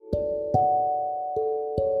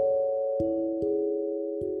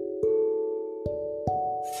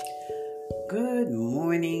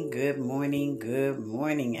good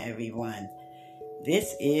morning, everyone.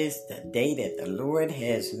 This is the day that the Lord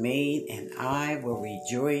has made, and I will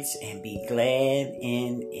rejoice and be glad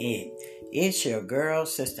in it. It's your girl,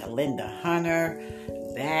 Sister Linda Hunter,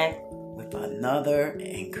 back with another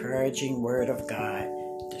encouraging word of God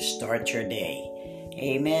to start your day.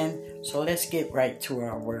 Amen. So let's get right to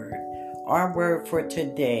our word. Our word for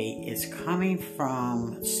today is coming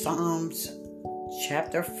from Psalms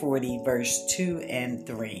chapter 40, verse 2 and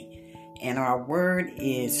 3. And our word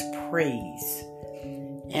is praise.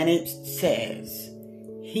 And it says,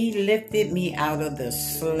 He lifted me out of the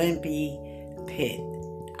slimpy pit,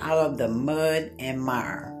 out of the mud and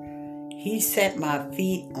mire. He set my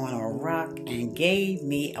feet on a rock and gave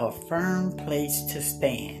me a firm place to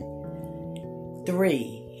stand.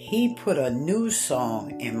 3. He put a new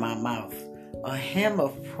song in my mouth, a hymn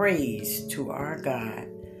of praise to our God.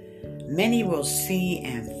 Many will see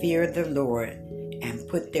and fear the Lord and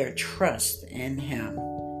put their trust in Him.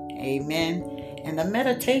 Amen. And the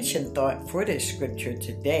meditation thought for this scripture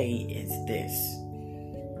today is this.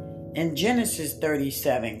 In Genesis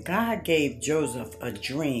 37, God gave Joseph a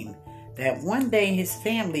dream that one day his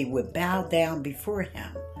family would bow down before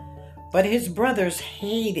him. But his brothers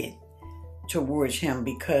hated towards him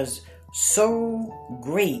because so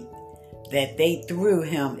great that they threw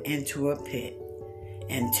him into a pit,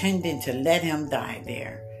 intending to let him die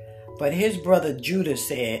there. But his brother Judah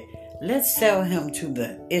said, "Let's sell him to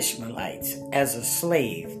the Ishmaelites as a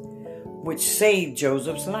slave," which saved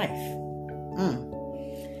Joseph's life.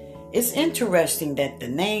 It's interesting that the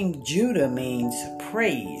name Judah means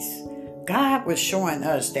praise. God was showing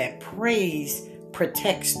us that praise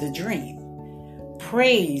protects the dream.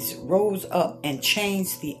 Praise rose up and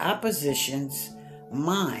changed the opposition's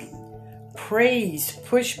mind. Praise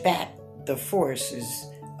pushed back the forces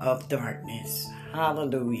of darkness.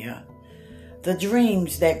 Hallelujah. The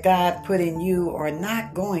dreams that God put in you are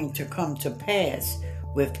not going to come to pass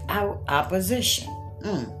without opposition.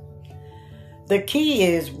 The key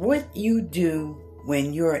is what you do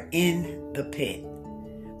when you're in the pit,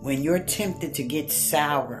 when you're tempted to get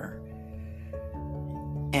sour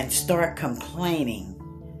and start complaining.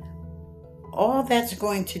 All that's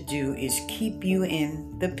going to do is keep you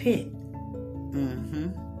in the pit.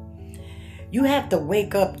 You have to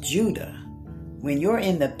wake up Judah. When you're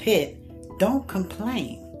in the pit, don't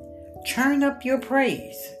complain. Turn up your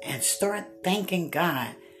praise and start thanking God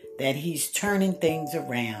that He's turning things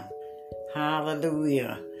around.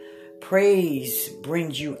 Hallelujah. Praise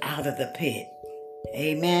brings you out of the pit.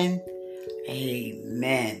 Amen.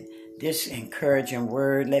 Amen. This encouraging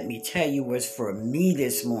word, let me tell you, was for me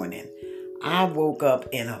this morning. I woke up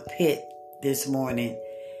in a pit this morning,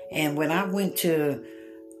 and when I went to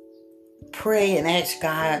pray and ask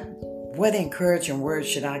God, what encouraging word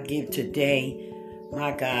should I give today?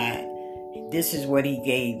 My God, this is what He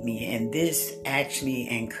gave me. And this actually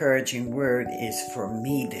encouraging word is for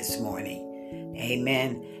me this morning.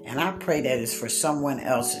 Amen. And I pray that it's for someone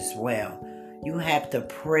else as well. You have to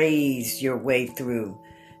praise your way through.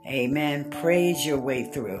 Amen. Praise your way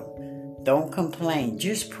through. Don't complain.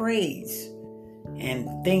 Just praise.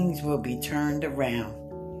 And things will be turned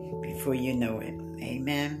around before you know it.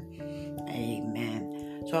 Amen.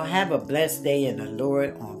 Amen. So have a blessed day in the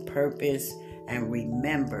Lord on purpose. And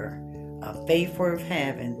remember, a faith worth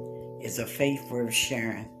having is a faith worth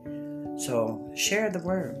sharing. So share the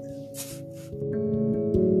word.